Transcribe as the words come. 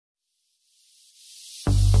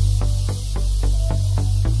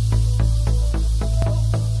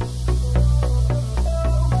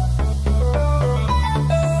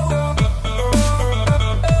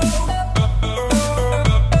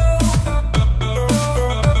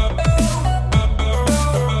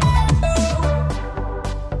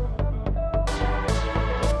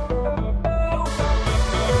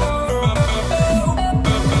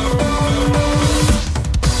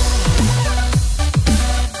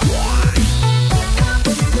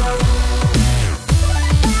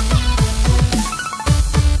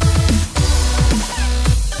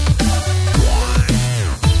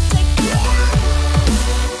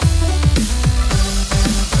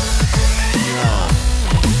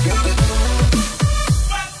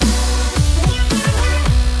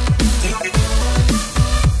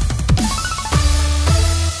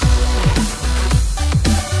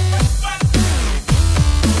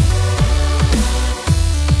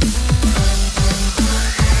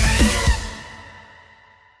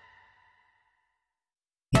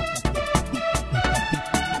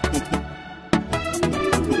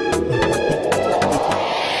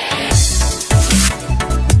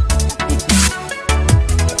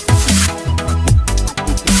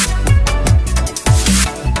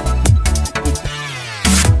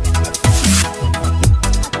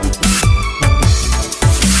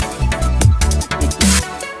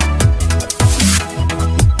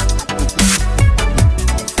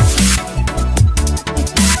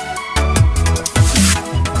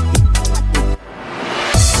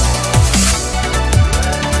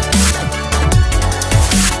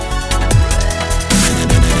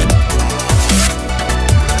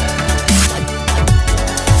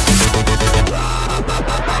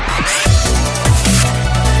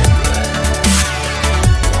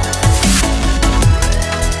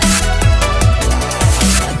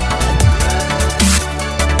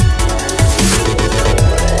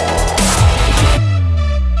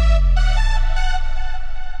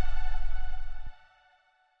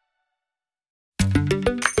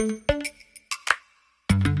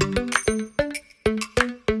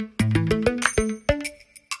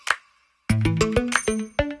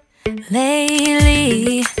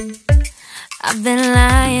Lately, I've been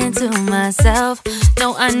lying to myself.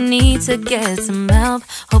 No, I need to get some help.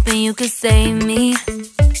 Hoping you could save me,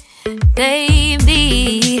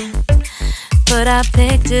 baby. Put our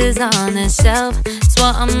pictures on the shelf.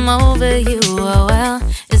 Swore I'm over you, oh well,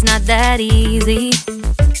 it's not that easy.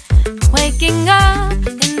 Waking up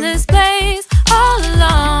in this place all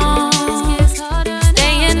alone,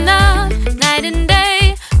 staying up night and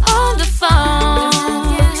day on the phone.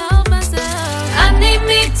 I need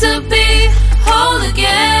me to be whole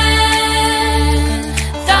again.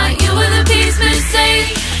 Thought you were the piece missing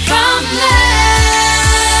from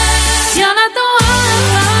left. You're not the one,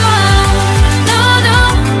 no, no.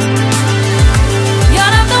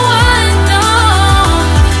 You're not the one, no,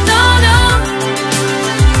 no, no.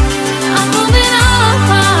 I'm moving on,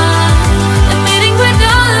 admitting we're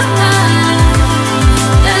done.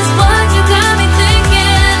 That's what you got me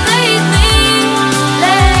thinking lately.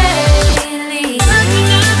 What you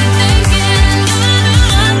got me thinking.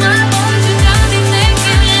 What you got me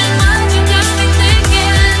thinking. What you got me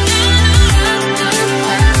thinking.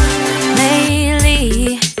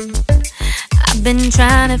 Lately, I've been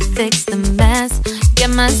trying to fix the mess, get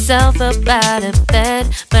myself up out of bed,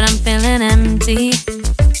 but I'm feeling empty.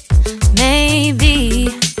 Maybe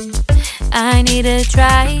I need to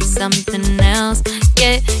try something else.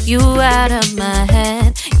 Get you out of my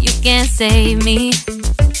head, you can't save me.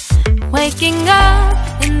 Waking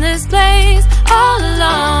up in this place all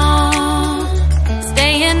alone,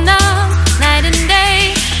 staying up night and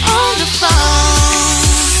day on the phone.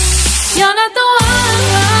 You're not the one,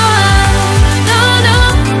 no, no.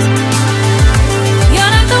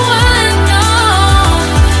 You're not the one, no,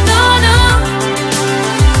 no, no.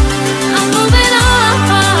 I'm moving on,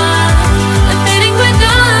 admitting we're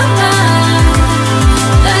done.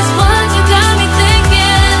 That's what you got me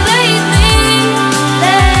thinking lately.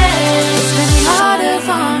 It's been harder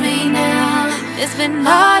for me now. It's been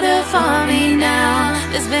harder for me now.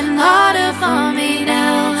 It's been harder for me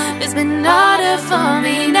now. It's been harder for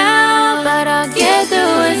me now. But I'll get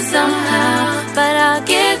through it somehow. But I'll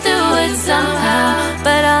get through it somehow.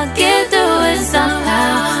 But